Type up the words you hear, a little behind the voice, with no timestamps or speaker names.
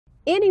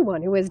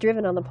Anyone who has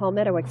driven on the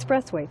Palmetto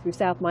Expressway through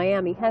South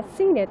Miami has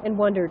seen it and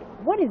wondered,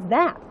 what is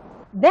that?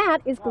 That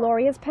is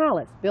Gloria's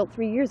Palace, built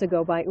 3 years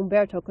ago by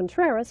Humberto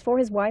Contreras for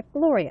his wife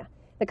Gloria.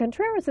 The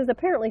Contrerases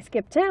apparently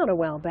skipped town a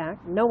while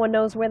back. No one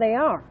knows where they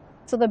are.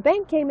 So the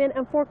bank came in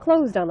and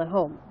foreclosed on the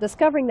home,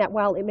 discovering that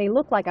while it may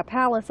look like a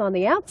palace on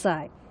the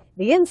outside,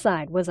 the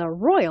inside was a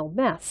royal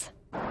mess.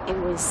 It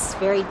was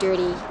very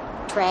dirty,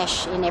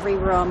 trash in every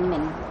room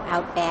and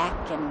out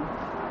back, and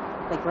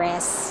the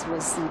grass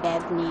was in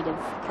bad need of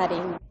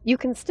cutting. You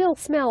can still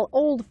smell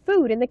old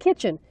food in the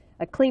kitchen.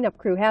 A cleanup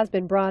crew has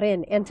been brought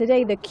in, and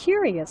today the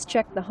curious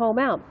checked the home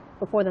out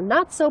before the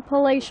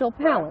not-so-palatial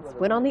palace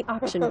went on the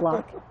auction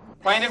block.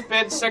 Plaintiff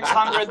bid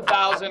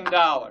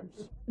 $600,000.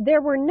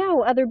 There were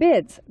no other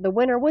bids. The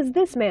winner was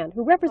this man,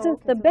 who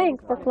represents the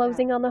bank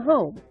foreclosing on the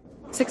home.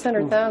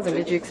 $600,000.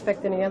 Did you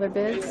expect any other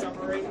bids?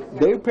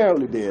 They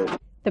apparently did.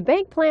 The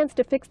bank plans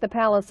to fix the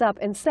palace up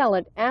and sell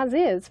it as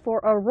is for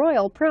a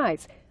royal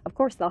price. Of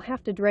course, they'll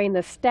have to drain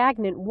the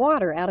stagnant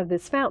water out of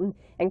this fountain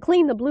and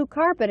clean the blue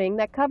carpeting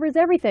that covers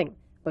everything.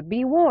 But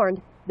be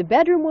warned, the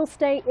bedroom will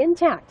stay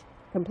intact,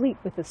 complete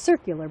with a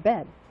circular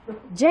bed.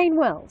 Jane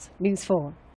Wells, News 4.